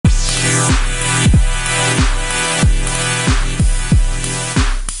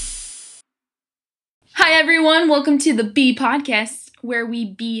everyone, welcome to the B Podcast, where we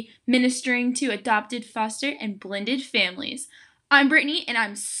be ministering to adopted, foster, and blended families. I'm Brittany, and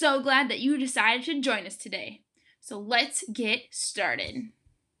I'm so glad that you decided to join us today. So let's get started.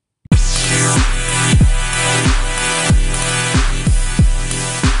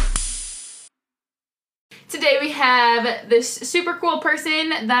 Today we have this super cool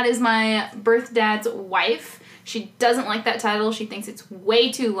person. That is my birth dad's wife. She doesn't like that title. She thinks it's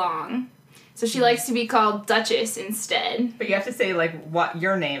way too long. So she likes to be called Duchess instead. But you have to say, what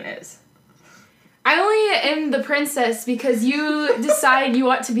your name is. I only am the princess because you decide you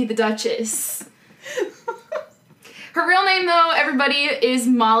want to be the Duchess. Her real name, though, everybody, is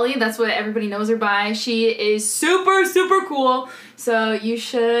Molly. That's what everybody knows her by. She is super, super cool. So you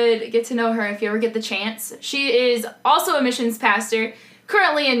should get to know her if you ever get the chance. She is also a missions pastor,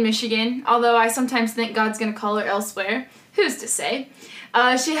 currently in Michigan, although I sometimes think God's going to call her elsewhere. Who's to say?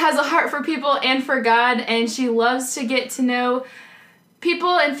 She has a heart for people and for God, and she loves to get to know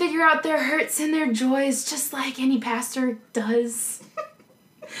people and figure out their hurts and their joys just like any pastor does.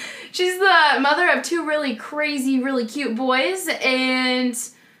 She's the mother of two really crazy, really cute boys, and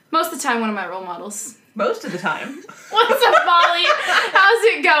most of the time one of my role models. Most of the time. What's up, Molly? How's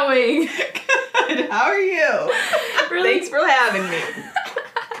it going? Good. How are you? Really? Thanks for having me.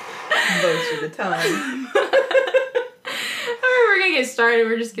 Most of the time. We're going to get started.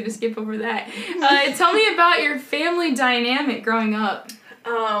 We're just going to skip over that. Tell me about your family dynamic growing up.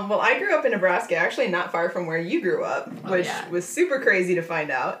 Well, I grew up in Nebraska, actually not far from where you grew up, which was super crazy to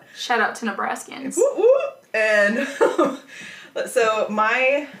find out. Shout out to Nebraskans. Whoop, whoop. And so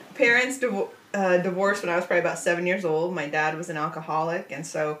my parents divorced when I was probably about 7 years old. My dad was an alcoholic, and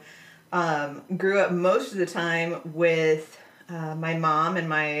so grew up most of the time with my mom and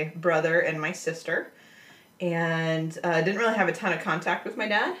my brother and my sister. And didn't really have a ton of contact with my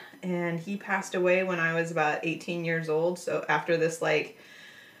dad. And he passed away when I was about 18 years old. So after this, really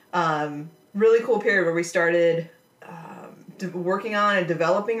cool period where we started working on and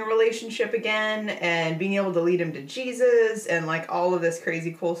developing a relationship again and being able to lead him to Jesus and, all of this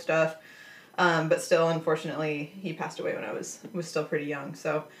crazy cool stuff. But still, unfortunately, he passed away when I was still pretty young.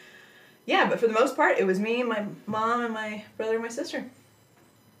 So, yeah, but for the most part, it was me, my mom, and my brother and my sister.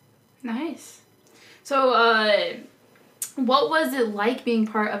 Nice. So, what was it like being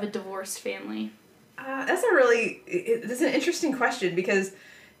part of a divorced family? That's an interesting question because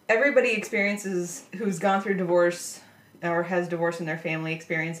everybody who's gone through divorce or has divorce in their family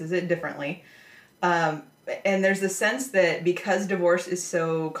experiences it differently. And there's the sense that because divorce is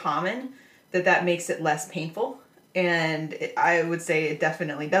so common, that makes it less painful. And I would say it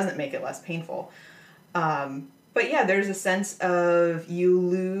definitely doesn't make it less painful. But yeah, there's a sense of you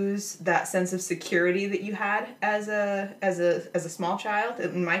lose that sense of security that you had as a small child,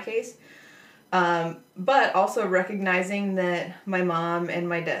 in my case. But also recognizing that my mom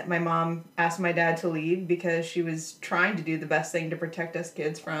asked my dad to leave because she was trying to do the best thing to protect us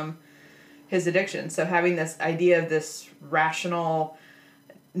kids from his addiction. So having this idea of this rational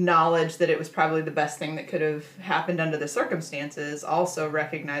knowledge that it was probably the best thing that could have happened under the circumstances, also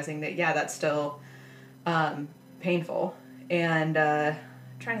recognizing that, yeah, that's still painful. And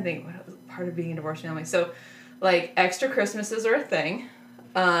trying to think what was part of being a divorced family. So, extra Christmases are a thing.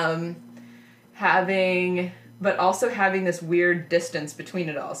 But also having this weird distance between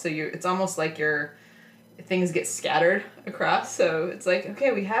it all. So it's almost like things get scattered across. So it's like,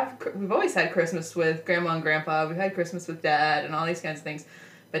 okay, we've always had Christmas with Grandma and Grandpa. We've had Christmas with Dad and all these kinds of things.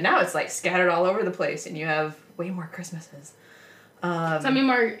 But now it's scattered all over the place, and you have way more Christmases. Does that mean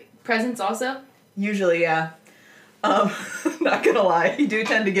more presents also? Usually, yeah. Not gonna lie, you do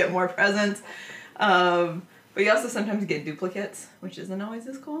tend to get more presents. But you also sometimes get duplicates, which isn't always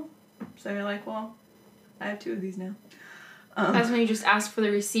as cool. So you're like, well, I have 2 of these now. That's when you just ask for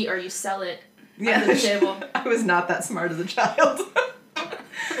the receipt or you sell it under the table. I was not that smart as a child.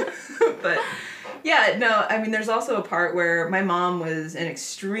 But yeah, no, I mean, there's also a part where my mom was an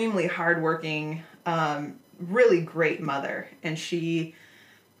extremely hardworking, really great mother. And she,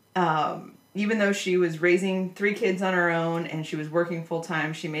 even though she was raising 3 kids on her own and she was working full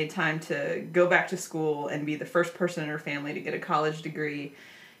time, she made time to go back to school and be the first person in her family to get a college degree.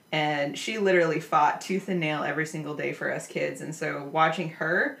 And she literally fought tooth and nail every single day for us kids. And so watching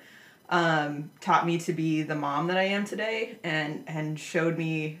her taught me to be the mom that I am today and showed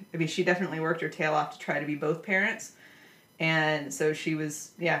me, I mean, she definitely worked her tail off to try to be both parents. And so she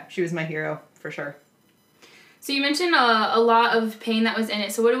was my hero for sure. So you mentioned a lot of pain that was in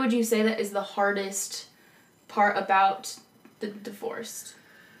it. So what would you say that is the hardest part about the divorce?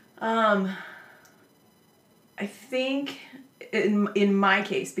 I think in my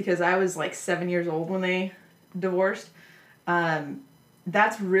case, because I was like 7 years old when they divorced,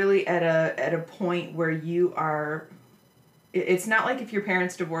 that's really at a point where you are. It's not like if your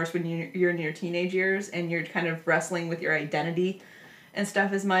parents divorced when you're in your teenage years and you're kind of wrestling with your identity and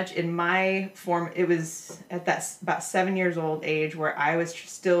stuff as much. In my form, it was at that about 7 years old age where I was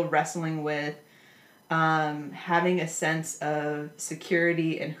still wrestling with having a sense of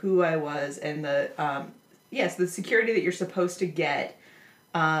security and who I was and the security that you're supposed to get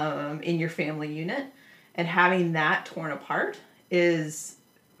in your family unit, and having that torn apart is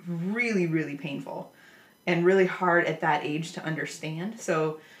really, really painful and really hard at that age to understand.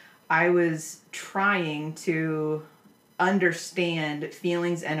 So I was trying to understand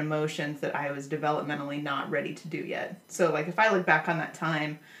feelings and emotions that I was developmentally not ready to do yet. So like if I look back on that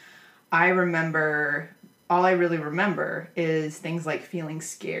time, all I really remember is things like feeling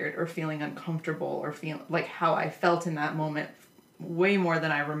scared or feeling uncomfortable or feeling like how I felt in that moment way more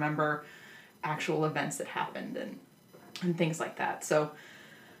than I remember actual events that happened and things like that. So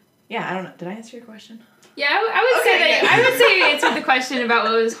yeah, I don't know. Did I answer your question? Yeah, I would say that. I would say you answered the question about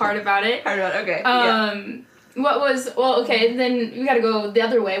what was hard about it. Hard about it, okay. Then we gotta go the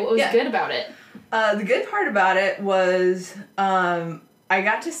other way. What was good about it? The good part about it was I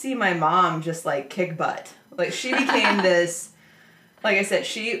got to see my mom just like kick butt. Like she became this, like I said,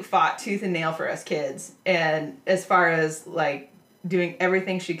 she fought tooth and nail for us kids. And as far as like doing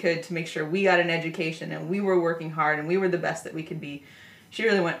everything she could to make sure we got an education and we were working hard and we were the best that we could be, she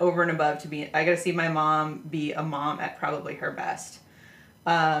really went over and above I got to see my mom be a mom at probably her best.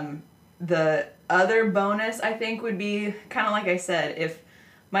 The other bonus, I think, would be kind of like I said, if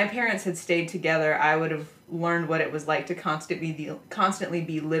my parents had stayed together, I would have learned what it was like to constantly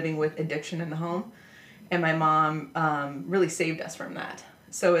be living with addiction in the home. And my mom really saved us from that.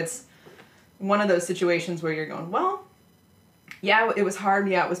 So it's one of those situations where you're going, well, yeah, it was hard,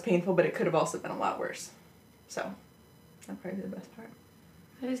 yeah, it was painful, but it could have also been a lot worse. So that'd probably be the best part.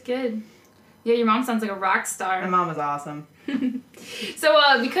 That is good. Yeah, your mom sounds like a rock star. My mom was awesome.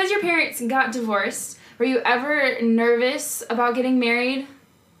 So, because your parents got divorced, were you ever nervous about getting married?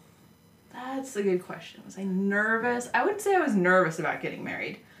 That's a good question. Was I nervous? I wouldn't say I was nervous about getting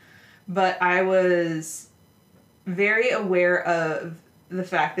married, but I was very aware of the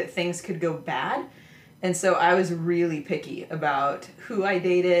fact that things could go bad, and so I was really picky about who I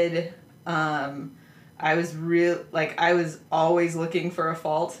dated. I was always looking for a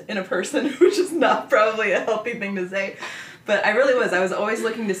fault in a person, which is not probably a healthy thing to say. But I really was. I was always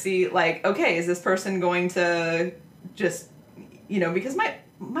looking to see, like, okay, is this person going to just, because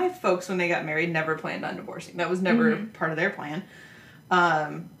my folks, when they got married, never planned on divorcing. That was never part of their plan.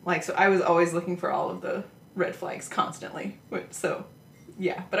 So I was always looking for all of the red flags constantly. So,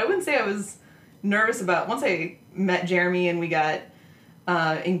 yeah. But I wouldn't say I was nervous about, once I met Jeremy and we got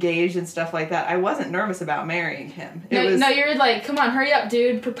engaged and stuff like that, I wasn't nervous about marrying him. No, you're like, come on, hurry up,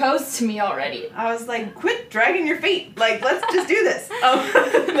 dude, propose to me already. I was like, quit dragging your feet, like, let's just do this.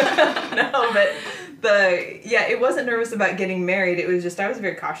 It wasn't nervous about getting married, it was just, I was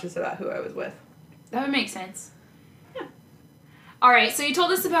very cautious about who I was with. That would make sense. Yeah. Alright, so you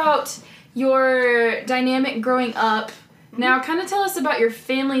told us about your dynamic growing up. Now, kind of tell us about your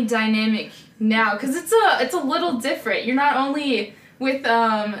family dynamic now, because it's a little different. You're not only with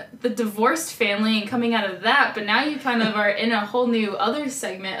the divorced family and coming out of that, but now you kind of are in a whole new other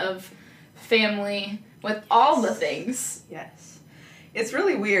segment of family with all the things. Yes. It's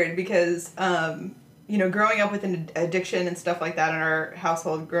really weird because, growing up with an addiction and stuff like that in our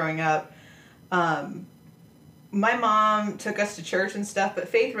household growing up, my mom took us to church and stuff, but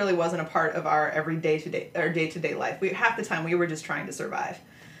faith really wasn't a part of our day-to-day life. Half the time we were just trying to survive.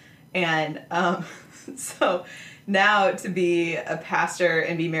 And so now to be a pastor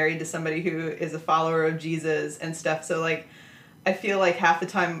and be married to somebody who is a follower of Jesus and stuff, so like I feel like half the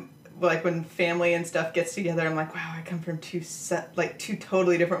time, like when family and stuff gets together, I'm like, wow, I come from two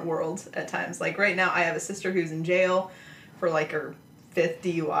totally different worlds at times. Like right now I have a sister who's in jail for like her 5th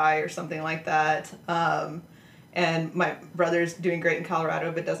DUI or something like that. And my brother's doing great in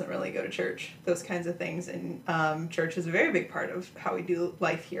Colorado but doesn't really go to church, those kinds of things. And church is a very big part of how we do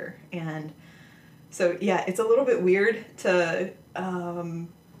life here. And so, yeah, it's a little bit weird to,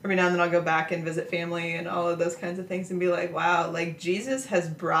 every now and then I'll go back and visit family and all of those kinds of things and be like, wow, like Jesus has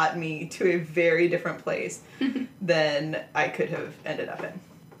brought me to a very different place than I could have ended up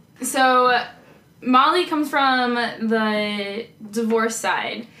in. So Molly comes from the divorce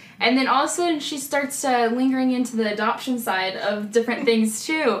side, and then all of a sudden she starts lingering into the adoption side of different things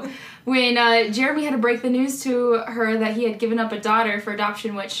too. when Jeremy had to break the news to her that he had given up a daughter for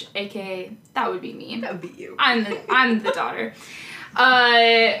adoption, which, aka, that would be me. That would be you. I'm the daughter.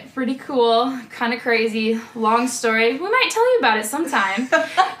 Pretty cool, kind of crazy, long story. We might tell you about it sometime. But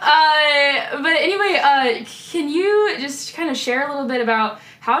anyway, can you just kind of share a little bit about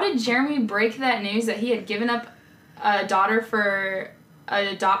how did Jeremy break that news that he had given up a daughter for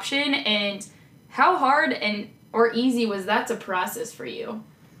adoption, and how hard or easy was that to process for you?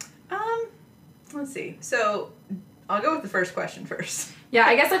 Let's see. So, I'll go with the first question first. Yeah,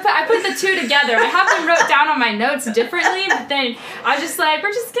 I guess I put the two together. I have them wrote down on my notes differently, but then I was just like,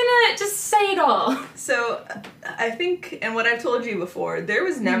 we're just gonna just say it all. So, I think, and what I've told you before, there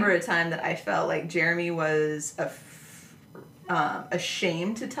was never a time that I felt like Jeremy was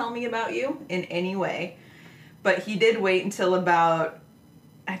ashamed to tell me about you in any way. But he did wait until about,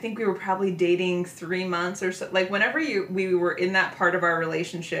 I think we were probably dating 3 months or so. Like, whenever we were in that part of our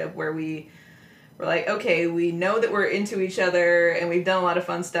relationship where we were like, okay, we know that we're into each other and we've done a lot of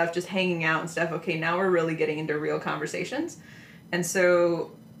fun stuff, just hanging out and stuff. Okay, now we're really getting into real conversations. And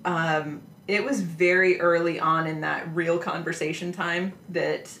so it was very early on in that real conversation time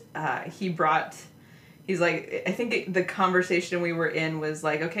that he's like, I think the conversation we were in was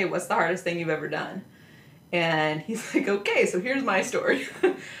like, okay, what's the hardest thing you've ever done? And he's like, okay, so here's my story.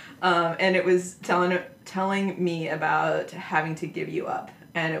 And it was telling me about having to give you up.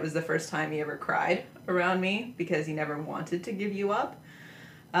 And it was the first time he ever cried around me because he never wanted to give you up.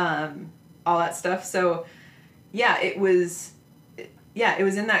 All that stuff. So, yeah, it was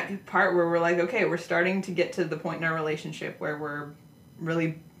in that part where we're like, okay, we're starting to get to the point in our relationship where we're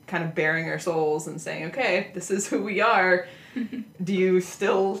really kind of baring our souls and saying, okay, this is who we are. Are we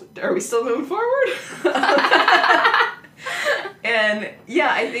still moving forward? And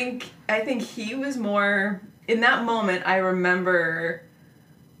yeah, I think he was more, in that moment, I remember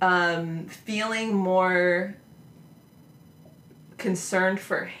feeling more concerned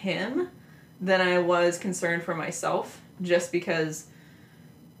for him than I was concerned for myself, just because,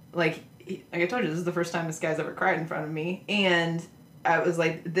 like I told you, this is the first time this guy's ever cried in front of me, and I was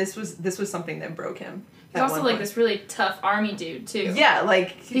like, this was something that broke him. He's also like this really tough army dude too. Yeah,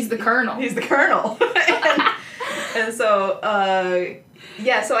 like he's the colonel. He's the colonel. and so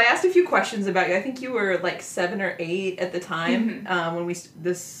so I asked a few questions about you. I think you were like 7 or 8 at the time when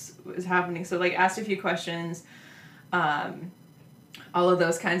this was happening. So like asked a few questions, all of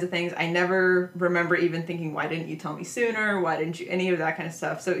those kinds of things. I never remember even thinking, why didn't you tell me sooner? Why didn't you? Any of that kind of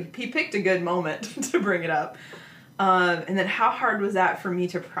stuff. So he picked a good moment to bring it up. And then how hard was that for me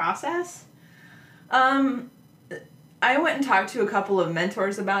to process? I went and talked to a couple of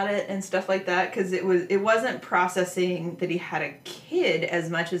mentors about it and stuff like that, because it wasn't processing that he had a kid as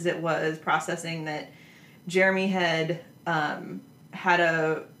much as it was processing that Jeremy had been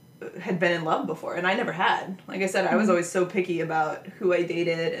in love before, and I never had. Like I said, I was always so picky about who I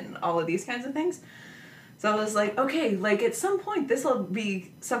dated and all of these kinds of things. So I was like, okay, like at some point this will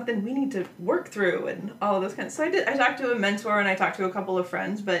be something we need to work through and all of those kinds. So I talked to a mentor and I talked to a couple of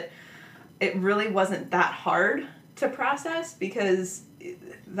friends, but it really wasn't that hard to process, because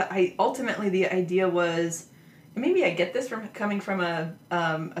ultimately the idea was, and maybe I get this from coming from a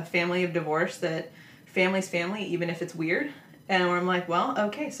family of divorce, that family's family, even if it's weird. And where I'm like, well,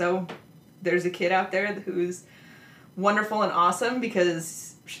 okay, so there's a kid out there who's wonderful and awesome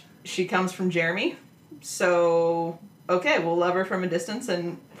because she comes from Jeremy. So, okay, we'll love her from a distance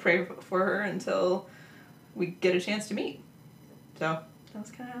and pray for her until we get a chance to meet. So, that's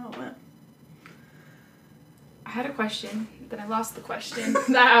kind of how it went. I had a question, but I lost the question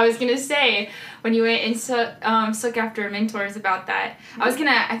that I was gonna say when you went and took after mentors about that. I think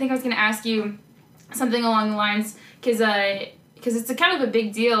I was gonna ask you something along the lines, because it's a kind of a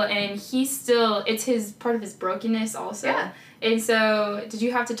big deal, and it's his part of his brokenness also. Yeah. And so, did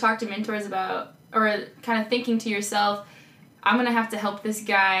you have to talk to mentors about, or kind of thinking to yourself, I'm gonna have to help this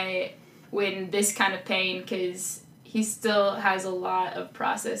guy with this kind of pain, because he still has a lot of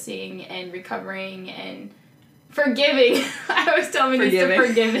processing and recovering and forgiving. I always tell him he needs to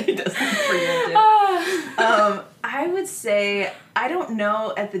forgive it. He doesn't forgive it. I would say, I don't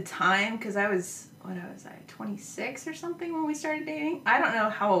know at the time, because I was 26 or something when we started dating. I don't know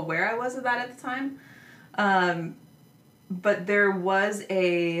how aware I was of that at the time. But there was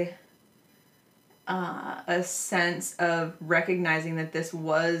a sense of recognizing that this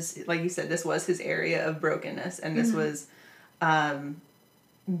was, like you said, this was his area of brokenness, and this was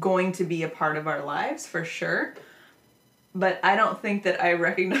going to be a part of our lives for sure. But I don't think that I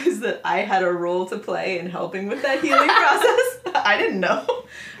recognized that I had a role to play in helping with that healing process. I didn't know.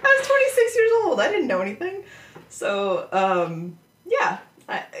 I was 26 years old. I didn't know anything. So,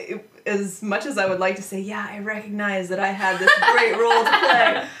 as much as I would like to say, yeah, I recognize that I had this great role to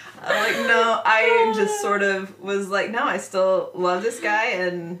play, I'm like, no, I just sort of was like, no, I still love this guy,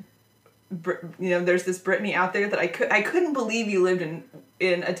 and there's this Brittany out there that I couldn't believe you lived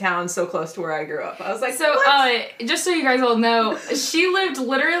in a town so close to where I grew up. I was like, so what? Just so you guys all know, she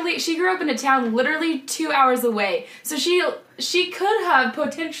grew up in a town literally 2 hours away. So she could have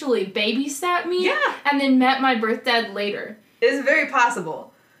potentially babysat me, yeah, and then met my birth dad later. It's very possible.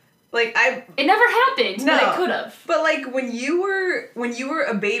 Like it never happened, no, but it could have. But like when you were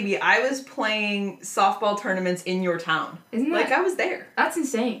a baby, I was playing softball tournaments in your town. Isn't that, like I was there. That's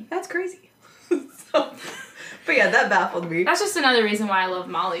insane. That's crazy. So, but yeah, that baffled me. That's just another reason why I love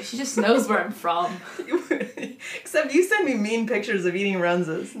Molly. She just knows where I'm from. Except you send me mean pictures of eating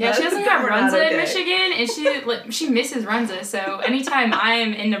runzas. Yeah, she doesn't have runza in Michigan, and she misses runza. So anytime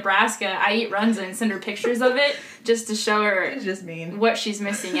I'm in Nebraska, I eat runza and send her pictures of it just to show her it's just mean. What she's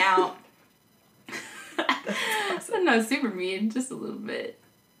missing out. Awesome. No, super mean, just a little bit.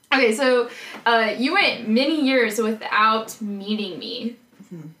 Okay, so you went many years without meeting me.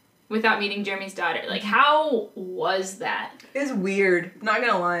 Mm-hmm. Without meeting Jeremy's daughter. Like, how was that? It was weird. Not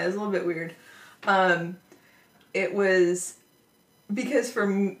gonna lie, it was a little bit weird. It was because for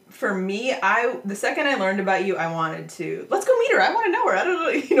me, the second I learned about you, I wanted to, let's go meet her. I want to know her. I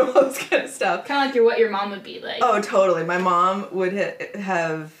don't know, all this kind of stuff. Kind of like what your mom would be like. Oh, totally. My mom would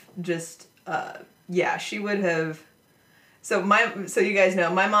have just, she would have. So you guys know,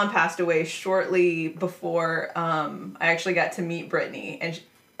 my mom passed away shortly before I actually got to meet Brittany, and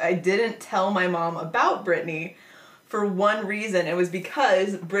I didn't tell my mom about Brittany for one reason. It was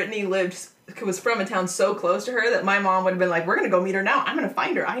because Brittany was from a town so close to her that my mom would have been like, we're going to go meet her now. I'm going to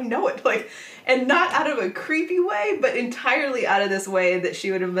find her. I know it. Like, and not out of a creepy way, but entirely out of this way that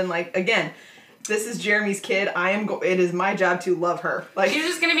she would have been like, again, this is Jeremy's kid. It is my job to love her. Like, she was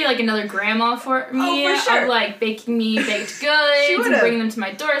just gonna be like another grandma for me. Oh, for sure. Of like baking me baked goods and bringing them to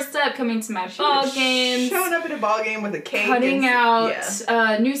my doorstep, coming to my ball games, showing up at a ball game with a cake, cutting out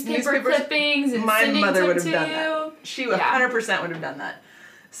newspaper clippings, and my sending mother them would have to done you. that. She 100% would have done that.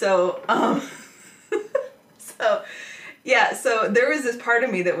 So so there was this part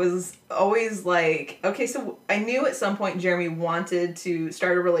of me that was always like, okay, so I knew at some point Jeremy wanted to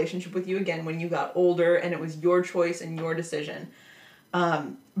start a relationship with you again when you got older, and it was your choice and your decision.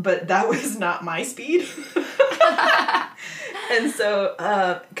 But that was not my speed. And so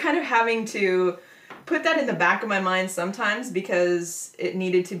kind of having to put that in the back of my mind sometimes, because it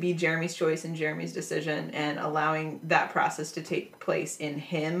needed to be Jeremy's choice and Jeremy's decision, and allowing that process to take place in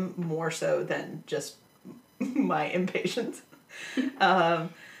him more so than just my impatience, that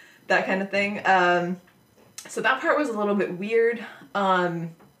kind of thing. So that part was a little bit weird.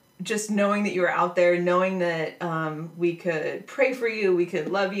 Just knowing that you were out there, knowing that we could pray for you, we could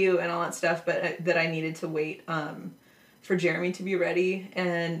love you and all that stuff, but that I needed to wait for Jeremy to be ready,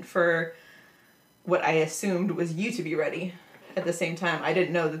 and for what I assumed was you to be ready at the same time. I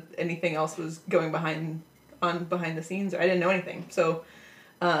didn't know that anything else was going behind the scenes, or I didn't know anything. So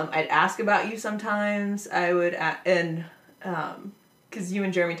I'd ask about you sometimes. I would, because you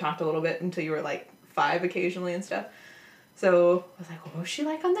and Jeremy talked a little bit until you were like 5 occasionally and stuff. So I was like, what was she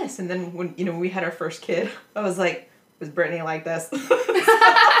like on this? And then when we had our first kid, I was like, was Brittany like this?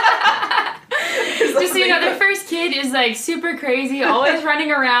 Just so you know, their first kid is like super crazy, always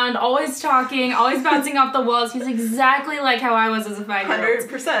running around, always talking, always bouncing off the walls. He's exactly like how I was as a 5-year-old.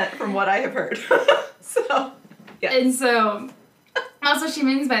 100% from what I have heard. So, yeah. And so that's what she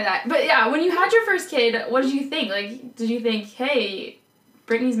means by that. But yeah, when you had your first kid, what did you think? Like, did you think, hey,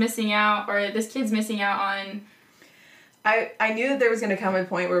 Brittany's missing out, or this kid's missing out on... I knew that there was going to come a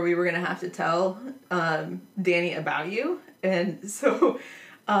point where we were going to have to tell Danny about you. And so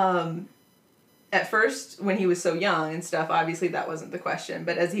at first, when he was so young and stuff, obviously that wasn't the question.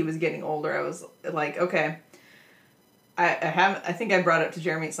 But as he was getting older, I was like, okay, I think I brought it up to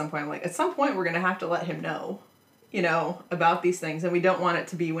Jeremy at some point. I'm like, at some point we're going to have to let him know, about these things. And we don't want it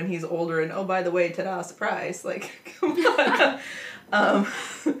to be when he's older and, oh, by the way, ta-da, surprise. Like, come on.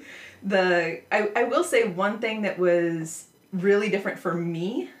 I will say one thing that was really different for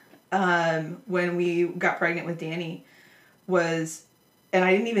me when we got pregnant with Danny was, and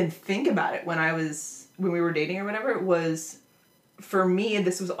I didn't even think about it when we were dating or whatever, it was, for me,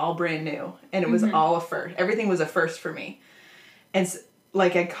 this was all brand new, and it was all a first. Everything was a first for me. And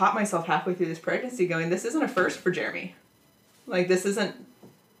like, I caught myself halfway through this pregnancy going, this isn't a first for Jeremy. Like, this isn't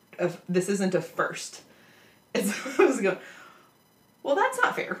a first. And so I was going, well, that's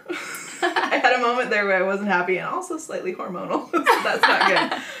not fair. I had a moment there where I wasn't happy, and also slightly hormonal. So that's not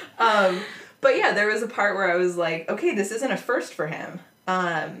good. But yeah, there was a part where I was like, okay, this isn't a first for him.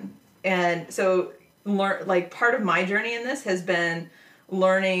 And so part of my journey in this has been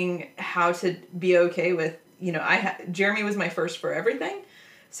learning how to be okay with, Jeremy was my first for everything.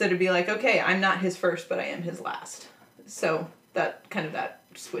 So to be like, okay, I'm not his first, but I am his last. So that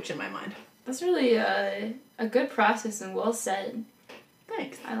switch in my mind. That's really a good process and well said.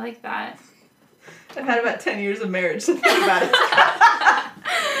 Thanks. I like that. I've had about 10 years of marriage to think about it.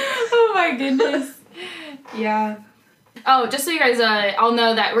 Oh my goodness. Yeah. Oh, just so you guys all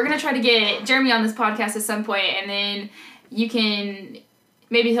know that we're going to try to get Jeremy on this podcast at some point, and then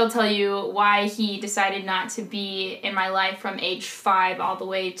maybe he'll tell you why he decided not to be in my life from age 5 all the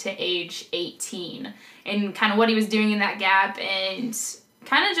way to age 18, and kind of what he was doing in that gap, and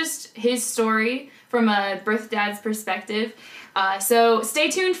kind of just his story from a birth dad's perspective. So stay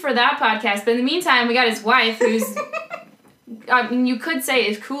tuned for that podcast. But in the meantime, we got his wife, who's, you could say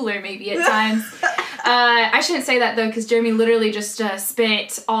is cooler maybe at times. I shouldn't say that though, because Jeremy literally just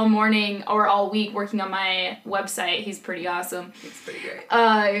spent all morning or all week working on my website. He's pretty awesome. It's pretty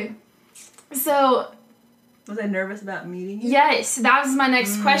great. So... Was I nervous about meeting you? Yes, that was my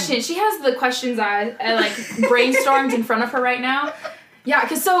next question. She has the questions I brainstormed in front of her right now. Yeah,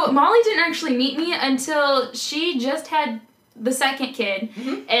 because so Molly didn't actually meet me until she just had the second kid,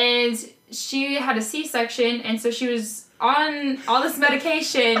 and she had a C-section, and so she was on all this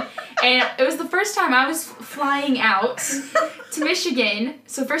medication, and it was the first time I was flying out to Michigan.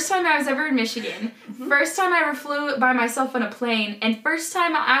 So first time I was ever in Michigan, first time I ever flew by myself on a plane, and first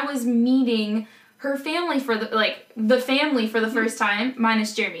time I was meeting her family for the family for the first time,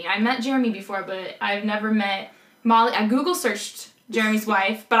 minus Jeremy. I met Jeremy before, but I've never met Molly. I Google searched Jeremy's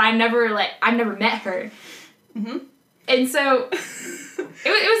wife, but I've never met her. And so it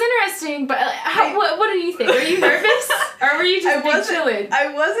was interesting, but what do you think? Were you nervous? Or were you just chilling?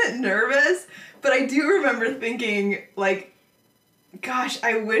 I wasn't nervous, but I do remember thinking, gosh,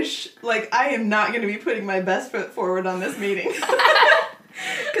 I wish, I am not going to be putting my best foot forward on this meeting.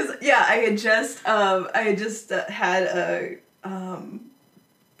 Because, yeah, I had just had a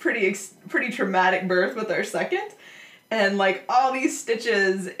pretty traumatic birth with our second, and, all these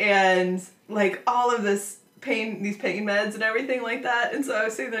stitches and, all of these pain meds and everything like that. And so I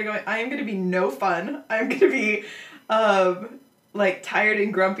was sitting there going, I am going to be no fun. I'm going to be, tired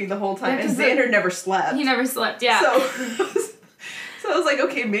and grumpy the whole time. Yeah, and Xander never slept. He never slept, yeah. So I was like,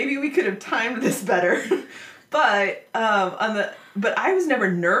 okay, maybe we could have timed this better. But I was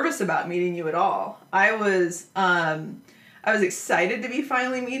never nervous about meeting you at all. I was excited to be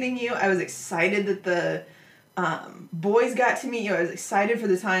finally meeting you. I was excited that the boys got to meet you. I was excited for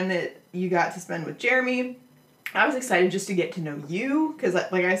the time that you got to spend with Jeremy. I was excited just to get to know you, because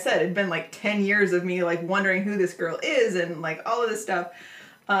like I said, it'd been 10 years of me wondering who this girl is and all of this stuff.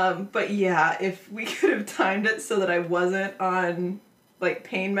 But yeah, if we could have timed it so that I wasn't on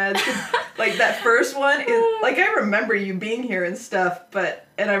pain meds, that first one is I remember you being here and stuff,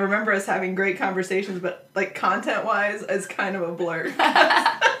 and I remember us having great conversations, but content wise it's kind of a blur.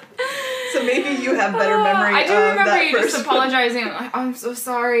 So maybe you have better memory. I do remember you just apologizing. I'm so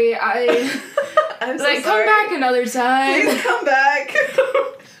sorry. I'm so sorry. Come back another time. Please come back.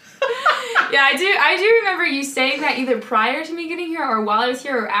 Yeah, I do remember you saying that either prior to me getting here or while I was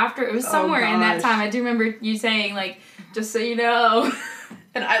here or after. It was somewhere in that time. I do remember you saying just so you know.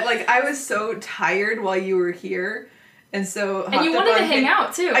 And I was so tired while you were here, and so and you wanted to hang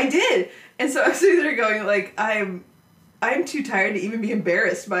out too. I did, and so I was sitting there going I'm too tired to even be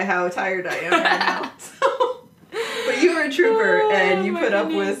embarrassed by how tired I am right now. But you were a trooper, and you put up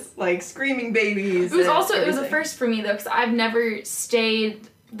with screaming babies. It was a first for me though, because I've never stayed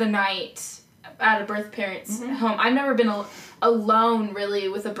the night at a birth parent's home. I've never been alone really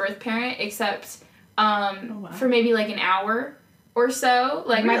with a birth parent except for maybe an hour or so.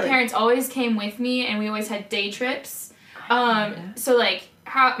 Really? My parents always came with me, and we always had day trips. So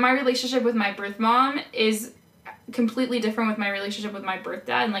how my relationship with my birth mom is completely different with my relationship with my birth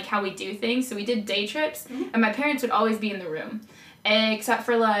dad and how we do things. So we did day trips, and my parents would always be in the room, except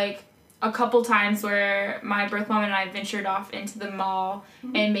for a couple times where my birth mom and I ventured off into the mall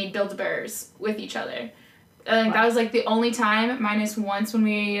and made Build-A-Bears with each other. That was the only time, minus once when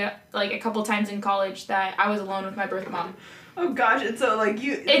we a couple times in college that I was alone with my birth mom. Oh gosh, and so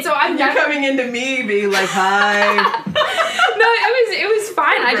you're coming into me being hi. No, it was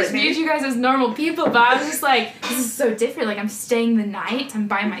fine. I just viewed you guys as normal people, but I was just this is so different. I'm staying the night. I'm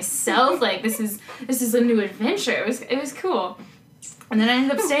by myself. This is a new adventure. It was cool. And then I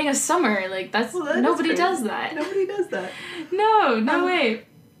ended up staying a summer. Nobody does that. Nobody does that. No way.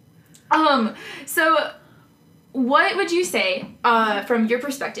 So what would you say, from your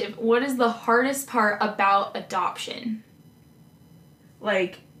perspective, what is the hardest part about adoption?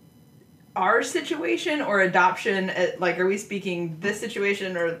 our situation or adoption? Like, are we speaking this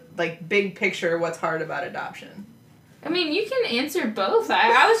situation or like big picture? What's hard about adoption? I mean, you can answer both.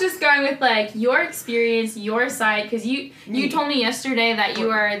 I was just going with, like, your experience, your side, because you told me yesterday that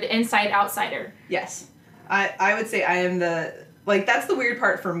you are the inside outsider. Yes. I would say I am the, like, that's the weird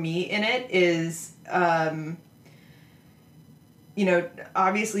part for me in it is, you know,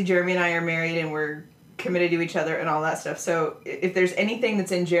 obviously Jeremy and I are married and we're committed to each other and all that stuff. So if there's anything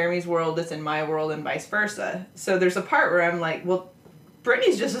that's in Jeremy's world, it's in my world and vice versa. So there's a part where I'm like, well,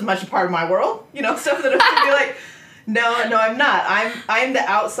 Brittany's just as much a part of my world, you know, stuff that I'm going to be like, no, I'm not. I'm the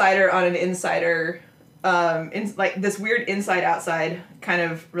outsider on an insider, like this weird inside-outside kind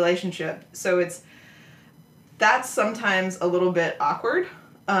of relationship. So that's sometimes a little bit awkward,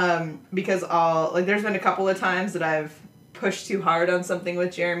 because there's been a couple of times that I've pushed too hard on something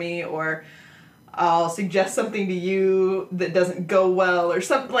with Jeremy, or I'll suggest something to you that doesn't go well, or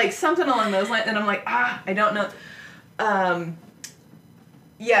something along those lines, and I'm like, I don't know.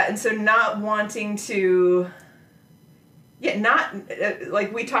 Yeah, and so not wanting to... Yeah, not,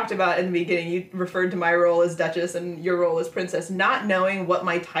 like we talked about in the beginning, you referred to my role as Duchess and your role as Princess, not knowing what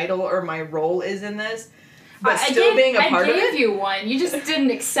my title or my role is in this, but being a part of it. I gave you one, you just didn't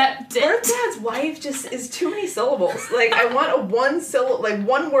accept it. Birth Dad's wife just is too many syllables. Like, I want a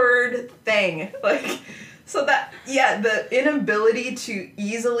one word thing. Like, so that, yeah, the inability to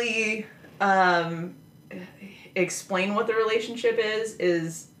easily explain what the relationship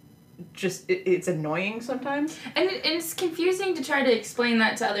is just it's annoying sometimes, and it's confusing to try to explain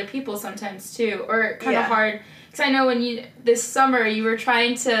that to other people sometimes too, or kind of hard, because I know when this summer you were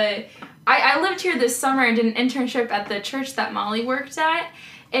trying to I lived here this summer and did an internship at the church that Molly worked at,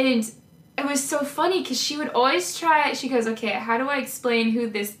 and it was so funny because she would always she goes, okay, how do I explain who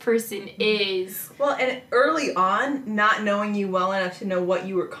this person is? Well, and early on, not knowing you well enough to know what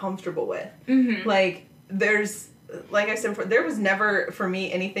you were comfortable with. Mm-hmm. Like I said, there was never, for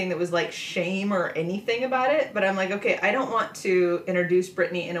me, anything that was, like, shame or anything about it. But I'm like, okay, I don't want to introduce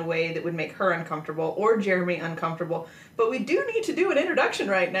Brittany in a way that would make her uncomfortable or Jeremy uncomfortable. But we do need to do an introduction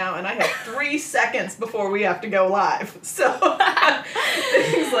right now, and I have 3 seconds before we have to go live. So,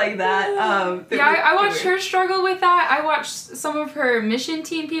 things like that. I watched her struggle with that. I watched some of her mission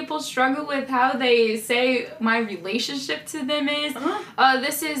team people struggle with how they say my relationship to them is. Uh-huh.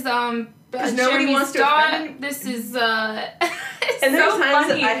 This is, because nobody wants to offend. This is, and there's times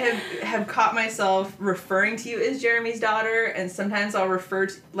that I have caught myself referring to you as Jeremy's daughter, and sometimes I'll refer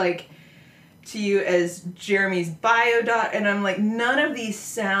to you as Jeremy's bio daughter, and I'm like, none of these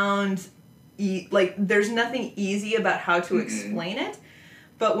sound like there's nothing easy about how to explain it.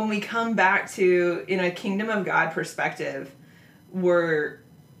 But when we come back to, in a kingdom of God perspective, we're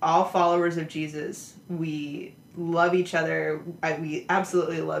all followers of Jesus. We love each other. We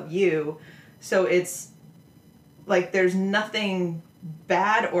absolutely love you. So it's like there's nothing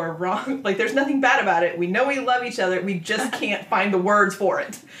bad or wrong. Like, there's nothing bad about it. We know we love each other. We just can't find the words for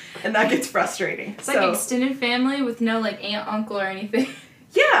it. And that gets frustrating. It's like extended family with no, like, aunt, uncle, or anything.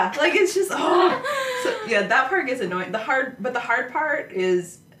 Yeah, like, it's just, So, yeah, that part gets annoying. The hard part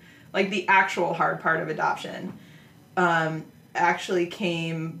is, like, the actual hard part of adoption actually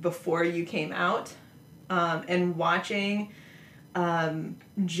came before you came out. And watching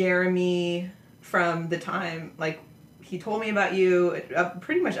Jeremy from the time, like, he told me about you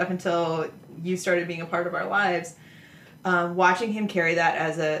pretty much up until you started being a part of our lives, watching him carry that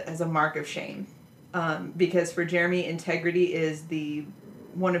as a mark of shame. Because for Jeremy, integrity is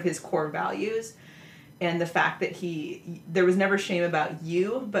one of his core values. And the fact that there was never shame about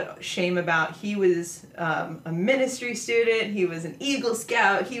you, but shame about he was a ministry student, he was an Eagle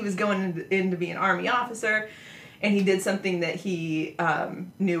Scout, he was going in to be an Army officer, and he did something that he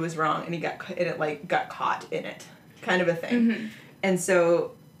knew was wrong, and it got caught in it, kind of a thing. Mm-hmm. And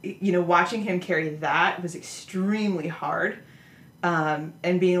so, watching him carry that was extremely hard,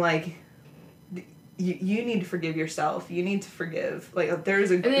 and being like, You need to forgive yourself. You need to forgive. Like, and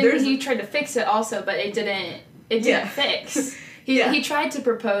then he tried to fix it also, but it didn't fix. He tried to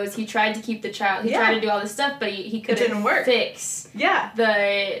propose. He tried to keep the child. He tried to do all this stuff, but he couldn't fix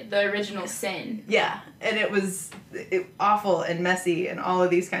the original sin. Yeah, and it was awful and messy and all of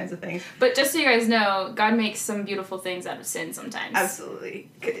these kinds of things. But just so you guys know, God makes some beautiful things out of sin sometimes. Absolutely.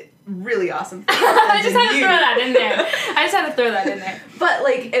 Really awesome. I just had to throw that in there. But,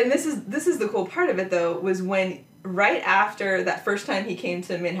 like, and this is the cool part of it, though, was when right after that first time he came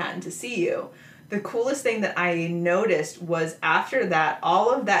to Manhattan to see you, the coolest thing that I noticed was after that, all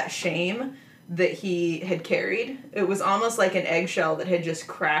of that shame that he had carried, it was almost like an eggshell that had just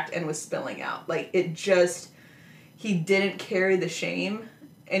cracked and was spilling out. Like, he didn't carry the shame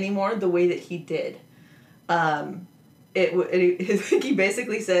anymore the way that he did. He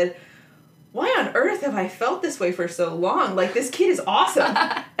basically said, why on earth have I felt this way for so long? Like, this kid is awesome.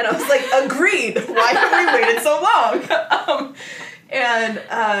 And I was like, agreed. Why have we waited so long?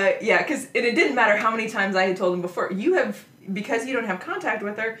 Because it didn't matter how many times I had told him before, because you don't have contact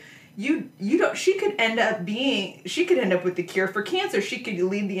with her, she could end up with the cure for cancer. She could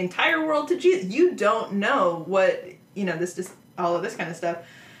lead the entire world to Jesus. You don't know what, all of this kind of stuff.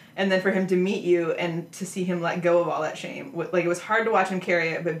 And then for him to meet you and to see him let go of all that shame. Like, it was hard to watch him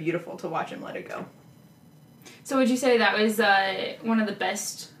carry it, but beautiful to watch him let it go. So would you say that was one of the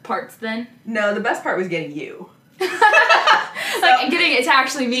best parts then? No, the best part was getting you. Getting it to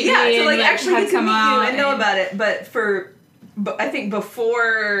actually meet me. Yeah, to actually get to come meet out you and know about it. But I think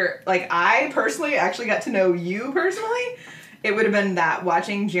before, I personally actually got to know you personally, it would have been that,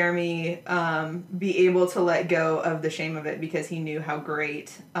 watching Jeremy be able to let go of the shame of it because he knew how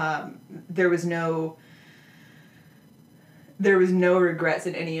great. There was no regrets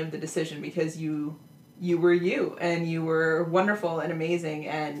in any of the decision because you were you, and you were wonderful and amazing,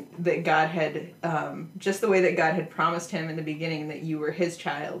 and that God had, just the way that God had promised him in the beginning, that you were his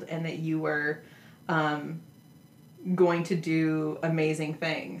child and that you were going to do amazing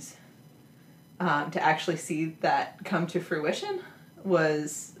things. To actually see that come to fruition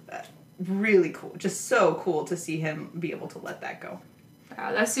was really cool. Just so cool to see him be able to let that go.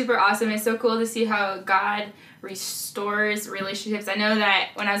 Wow, that's super awesome. It's so cool to see how God restores relationships. I know that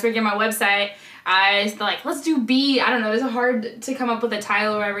when I was working on my website, I was like, let's do B. I don't know, it was hard to come up with a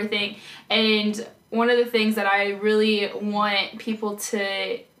title or everything. And one of the things that I really want people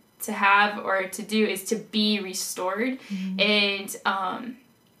to have or to do is to be restored. Mm-hmm. And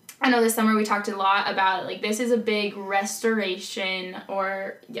I know this summer we talked a lot about, this is a big restoration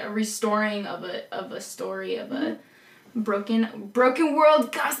or restoring of a story of a broken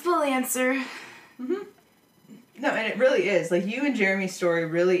world gospel answer. Mm-hmm. No, and it really is. You and Jeremy's story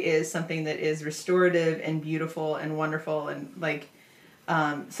really is something that is restorative and beautiful and wonderful, and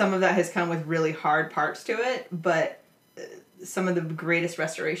some of that has come with really hard parts to it, but some of the greatest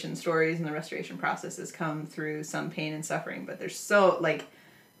restoration stories and the restoration processes come through some pain and suffering, but there's so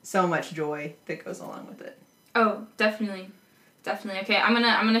much joy that goes along with it. Oh, definitely. Okay, I'm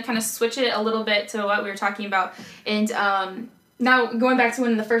gonna kind of switch it a little bit to what we were talking about, and now going back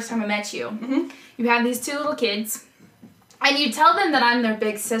to the first time I met you. Mm-hmm. You have these two little kids, and you tell them that I'm their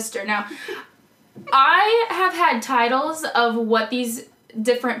big sister. Now, I have had titles of what these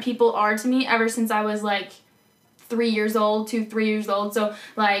different people are to me ever since I was 3 years old. So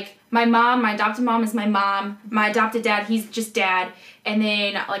my mom, my adopted mom is my mom. My adopted dad, he's just dad. And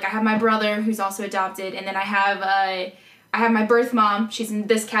then I have my brother who's also adopted. And then I have my birth mom. She's in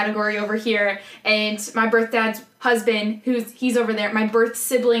this category over here. And my birth dad's husband, he's over there. My birth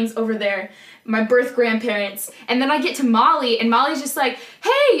siblings over there. My birth grandparents. And then I get to Molly, and Molly's just like,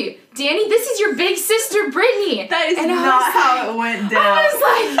 hey, Danny, this is your big sister, Brittany. That is not how it went down. I was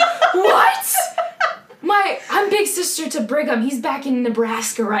like, what? I'm big sister to Brigham. He's back in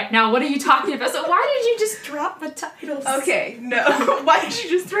Nebraska right now. What are you talking about? So why did you just drop the titles? Okay, no. Why did you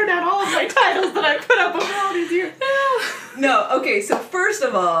just throw down all of my titles that I put up over all these years? No, okay, so first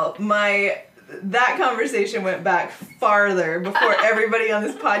of all, that conversation went back farther before everybody on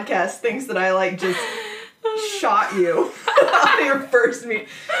this podcast thinks that I just shot you on your first meeting.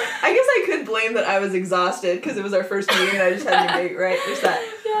 I guess I could blame that I was exhausted because it was our first meeting and I just had to debate, right? There's that.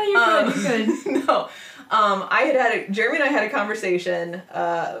 Yeah, you could. No. Jeremy and I had a conversation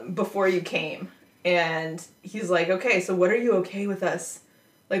before you came, and he's like, okay, so what are you okay with us?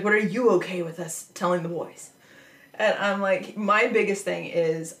 What are you okay with us telling the boys? And I'm like, my biggest thing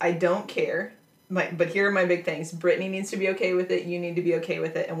is I don't care, but here are my big things. Brittany needs to be okay with it. You need to be okay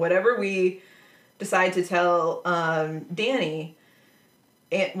with it. And whatever we decide to tell Danny,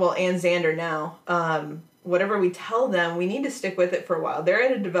 and Xander now, whatever we tell them, we need to stick with it for a while. They're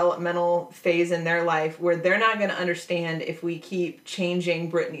at a developmental phase in their life where they're not going to understand if we keep changing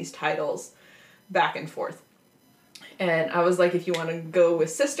Brittany's titles back and forth. And I was like, if you want to go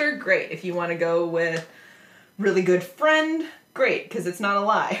with sister, great. If you want to go with really good friend, great, because it's not a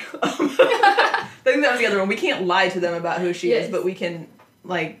lie. I think that was the other one. We can't lie to them about who she is, but we can,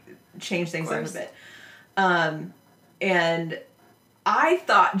 change things up a bit. And I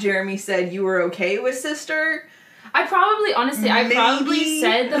thought Jeremy said you were okay with sister. I probably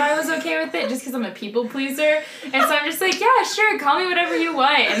said that I was okay with it just because I'm a people pleaser. And so I'm just like, yeah, sure, call me whatever you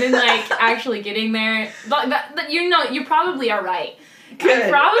want. And then, actually getting there, you probably are right. Good. I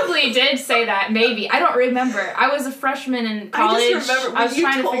probably did say that, maybe. I don't remember. I was a freshman in college. I just remember when I was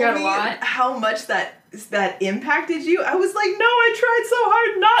trying to figure out a lot. How much that that impacted you, I was like, no, I tried so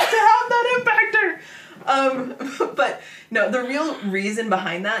hard not to have that impactor. But no, the real reason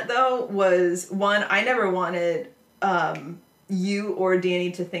behind that though was, one, I never wanted you or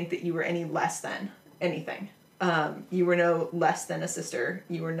Danny to think that you were any less than anything. You were no less than a sister.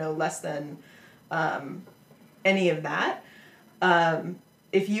 You were no less than any of that.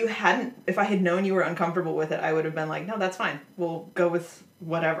 If I had known you were uncomfortable with it, I would have been like, no, that's fine. We'll go with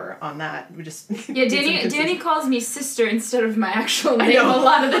whatever on that. We just yeah. Danny calls me sister instead of my actual name a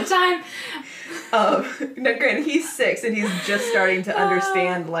lot of the time. Now, granted, he's 6 and he's just starting to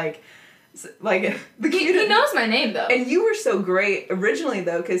understand he knows my name though. And you were so great originally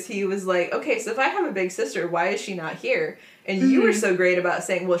though, because he was like, okay, so if I have a big sister, why is she not here? And you were so great about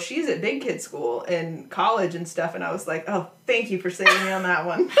saying, well, she's at big kid school and college and stuff. And I was like, oh, thank you for saving me on that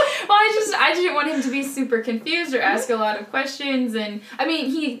one. Well, I didn't want him to be super confused or ask a lot of questions. And I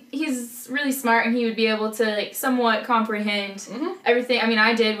mean, he's really smart and he would be able to like somewhat comprehend everything. I mean,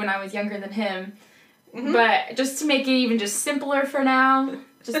 I did when I was younger than him. Mm-hmm. But just to make it even just simpler for now,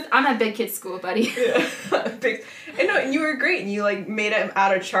 I'm at big kid school, buddy. Yeah. And you were great. And you like made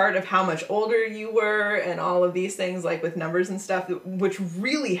out a chart of how much older you were and all of these things like with numbers and stuff, which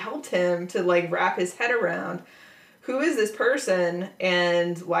really helped him to like wrap his head around who is this person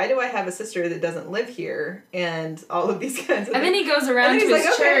and why do I have a sister that doesn't live here and all of these kinds of things. And then he goes around to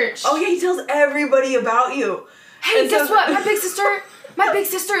his church. Oh yeah, he tells everybody about you. Hey, guess what? My big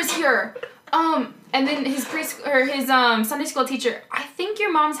sister is here. And then his Sunday school teacher, I think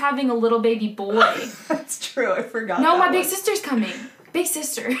your mom's having a little baby boy. That's true. I forgot. No, my big sister's coming. Big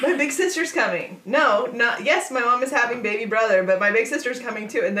sister. My big sister's coming. No, not yes. My mom is having baby brother, but my big sister's coming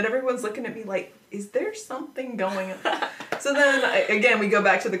too. And then everyone's looking at me like, is there something going on? So then again, we go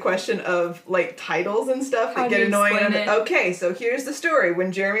back to the question of like titles and stuff that get annoying. Okay, so here's the story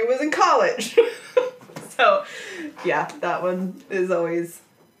when Jeremy was in college. So, yeah, that one is always.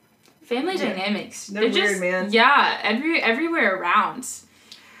 Family dynamics. They're weird, just, man. Yeah, everywhere around.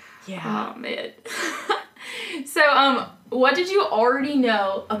 Yeah. Oh, man. So, what did you already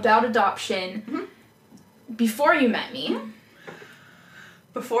know about adoption before you met me?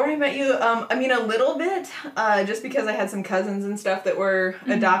 Before I met you, I mean, a little bit, just because I had some cousins and stuff that were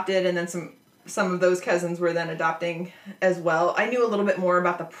adopted, and then some of those cousins were then adopting as well. I knew a little bit more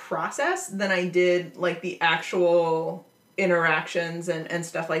about the process than I did, like, the actual interactions and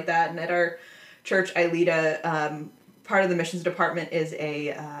stuff like that. And at our church, ILEDA, part of the missions department is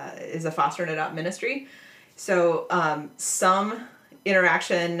a foster and adopt ministry. So some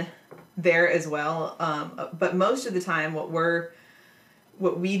interaction there as well. But most of the time, what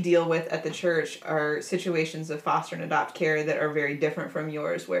we deal with at the church are situations of foster and adopt care that are very different from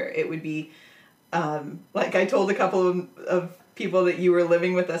yours, where it would be like I told a couple of people that you were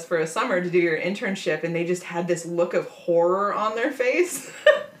living with us for a summer to do your internship, and they just had this look of horror on their face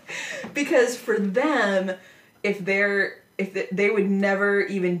because for them, if they would never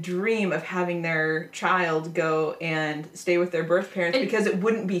even dream of having their child go and stay with their birth parents because it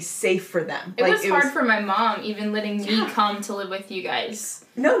wouldn't be safe for them. It was hard for my mom even letting me come to live with you guys.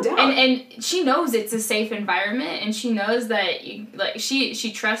 No doubt. And she knows it's a safe environment, and she knows that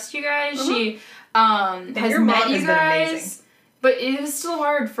she trusts you guys. She has met you guys. But it was still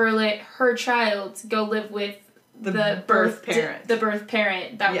hard for her child to go live with the birth parent. The birth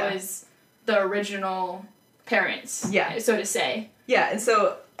parent that was the original parents. Yeah. So to say. Yeah, and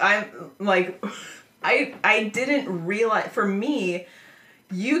so I'm like, I didn't realize, for me,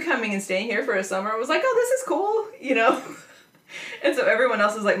 you coming and staying here for a summer was like, oh, this is cool, you know? And so everyone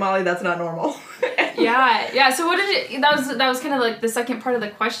else is like, Molly, that's not normal. Yeah. So what did that was kind of like the second part of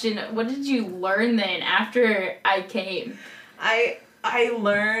the question. What did you learn then after I came? I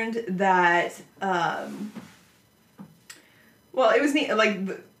learned that, well, it was neat. Like,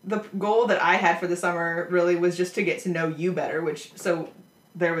 the goal that I had for the summer really was just to get to know you better, so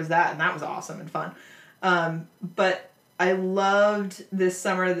there was that, and that was awesome and fun. But I loved this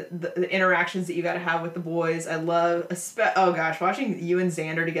summer, the interactions that you got to have with the boys. I love, oh gosh, watching you and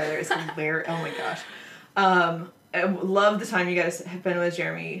Xander together is hilarious. Oh my gosh. I love the time you guys have been with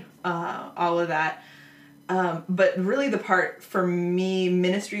Jeremy, all of that. But really the part for me,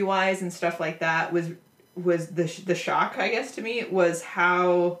 ministry-wise and stuff like that, was the shock, I guess, to me, was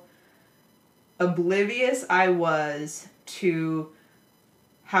how oblivious I was to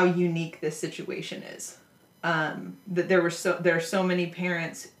how unique this situation is. That there are so many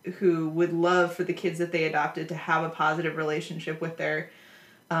parents who would love for the kids that they adopted to have a positive relationship with their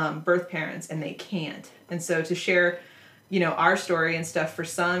birth parents, and they can't. And so to share, our story and stuff for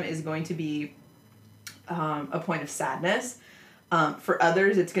some is going to be a point of sadness. For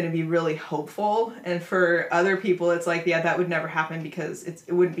others, it's going to be really hopeful. And for other people, it's like, yeah, that would never happen because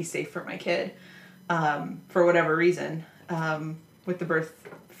it wouldn't be safe for my kid for whatever reason with the birth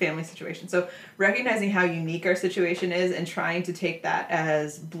family situation. So recognizing how unique our situation is and trying to take that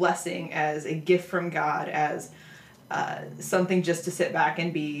as blessing, as a gift from God, as something just to sit back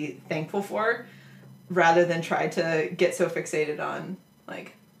and be thankful for, rather than try to get so fixated on,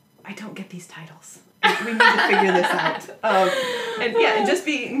 like, I don't get these titles. We need to figure this out. And just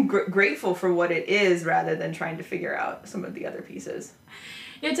being grateful for what it is rather than trying to figure out some of the other pieces.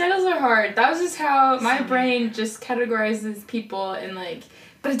 Yeah, titles are hard. That was just how my brain just categorizes people and, like,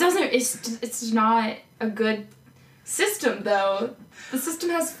 but it doesn't, it's not a good system, though. The system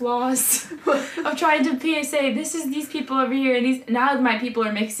has flaws. Of trying to say, these people over here, and now my people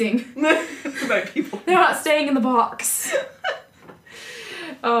are mixing. My people. They're not staying in the box.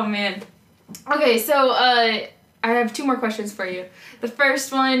 Oh, man. Okay, so I have 2 more questions for you. The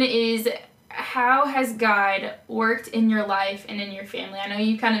first one is, how has God worked in your life and in your family? I know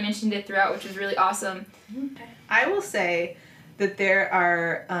you kind of mentioned it throughout, which is really awesome. I will say that there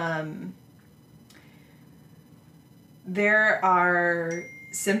are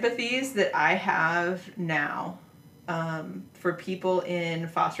sympathies that I have now for people in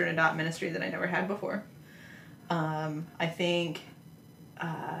foster and adopt ministry that I never had before. I think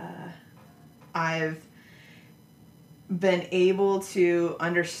I've been able to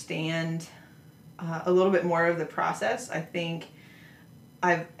understand a little bit more of the process. I think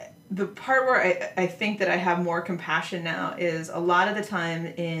the part where I think that I have more compassion now is a lot of the time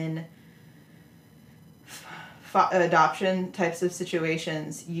in adoption types of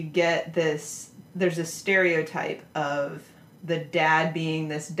situations, you get there's this stereotype of the dad being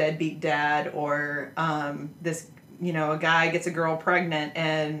this deadbeat dad, or this, a guy gets a girl pregnant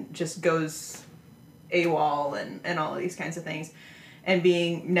and just goes AWOL and all of these kinds of things. And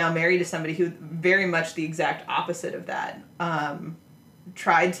being now married to somebody who very much the exact opposite of that,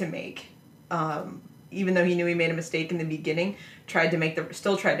 tried to make, even though he knew he made a mistake in the beginning,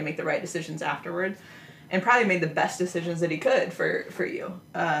 still tried to make the right decisions afterwards, and probably made the best decisions that he could for you.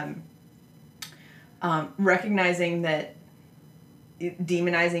 Recognizing that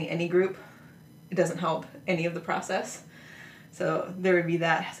demonizing any group, it doesn't help any of the process. So there would be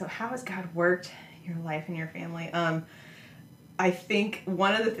that. So how has God worked your life and your family? I think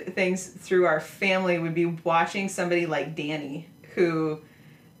one of the things through our family would be watching somebody like Danny, who,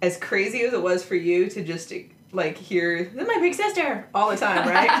 as crazy as it was for you to just like hear, "This is my big sister" all the time,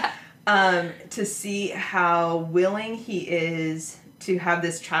 right? To see how willing he is to have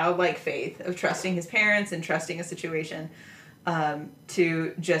this childlike faith of trusting his parents and trusting a situation,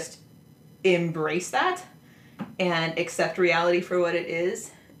 to just embrace that and accept reality for what it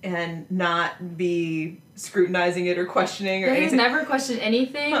is and not be scrutinizing it or questioning or anything. He's never questioned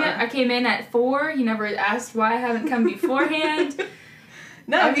anything. I came in at 4. He never asked why I haven't come beforehand.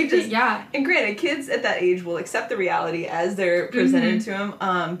 No, he just... Yeah. And granted, kids at that age will accept the reality as they're presented to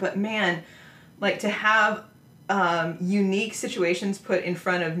them. But man, like to have unique situations put in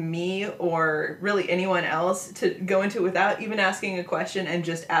front of me or really anyone else to go into without even asking a question and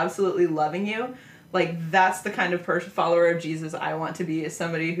just absolutely loving you, like that's the kind of follower of Jesus I want to be, is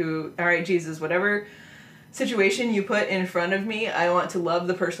somebody who, all right, Jesus, whatever situation you put in front of me, I want to love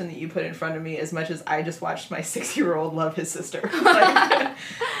the person that you put in front of me as much as I just watched my 6-year-old love his sister. Like,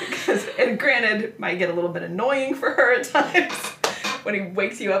 and granted, might get a little bit annoying for her at times when he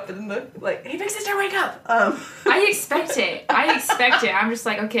wakes you up in the, like, "Hey, big sister, wake up!" I expect it. I'm just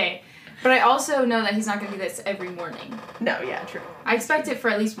like, okay. But I also know that he's not going to do this every morning. No, yeah, true. I expect it for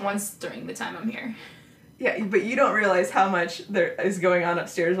at least once during the time I'm here. Yeah, but you don't realize how much there is going on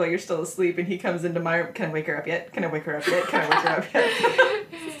upstairs while you're still asleep, and he comes into my room, "Can I wake her up yet? Can I wake her up yet? Can I wake her up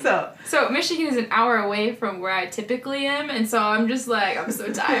yet?" So Michigan is an hour away from where I typically am, and so I'm just like, I'm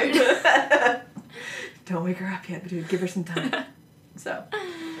so tired. Don't wake her up yet, dude. Give her some time. So,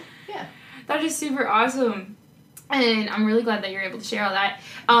 yeah. That is super awesome. And I'm really glad that you're able to share all that.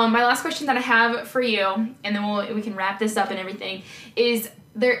 My last question that I have for you, and then we can wrap this up and everything, is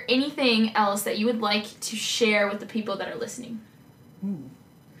there anything else that you would like to share with the people that are listening?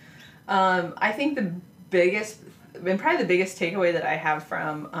 I think the biggest, and probably the biggest takeaway that I have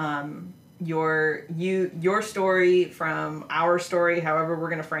from your story, from our story, however we're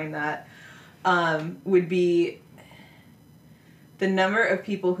going to frame that, would be the number of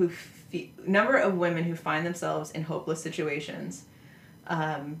people number of women who find themselves in hopeless situations,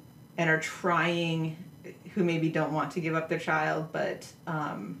 and are trying, who maybe don't want to give up their child, but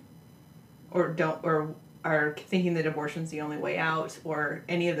or are thinking that abortion's the only way out, or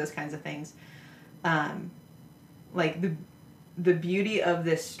any of those kinds of things. Like the beauty of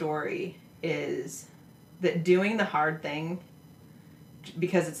this story is that doing the hard thing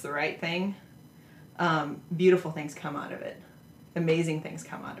because it's the right thing, beautiful things come out of it. Amazing things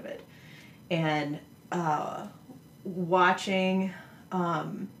come out of it. And watching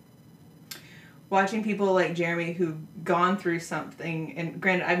people like Jeremy who've gone through something, and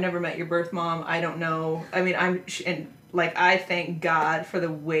granted, I've never met your birth mom. I don't know. I mean, I thank God for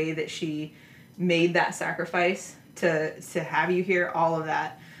the way that she made that sacrifice to have you here, all of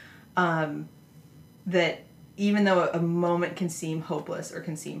that. That even though a moment can seem hopeless or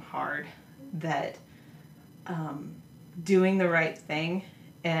can seem hard, that doing the right thing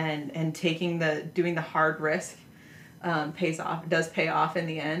and doing the hard risk does pay off in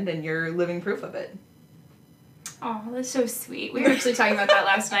the end, and you're living proof of it. Oh, that's so sweet. We were actually talking about that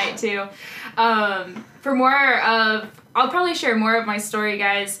last night too. I'll probably share more of my story,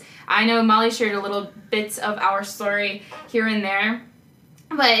 guys. I know Molly shared a little bits of our story here and there.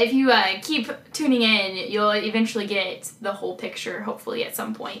 But if you keep tuning in, you'll eventually get the whole picture, hopefully at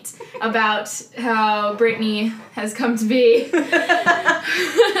some point, about how Brittany has come to be.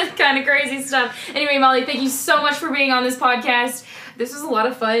 Kind of crazy stuff. Anyway, Molly, thank you so much for being on this podcast. This was a lot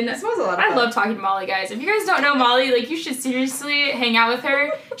of fun. This was a lot of fun. I love talking to Molly, guys. If you guys don't know Molly, like, you should seriously hang out with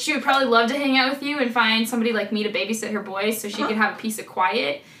her. She would probably love to hang out with you and find somebody like me to babysit her boys so she could have a piece of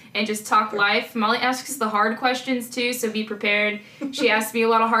quiet and just talk life. Molly asks the hard questions too, so be prepared. She asked me a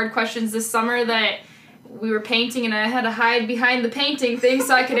lot of hard questions this summer that we were painting, and I had to hide behind the painting thing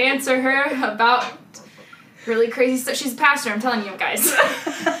so I could answer her about really crazy stuff. She's a pastor, I'm telling you guys.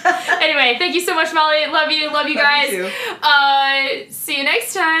 Anyway, thank you so much, Molly. Love you guys. Love you too. See you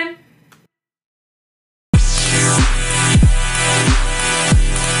next time.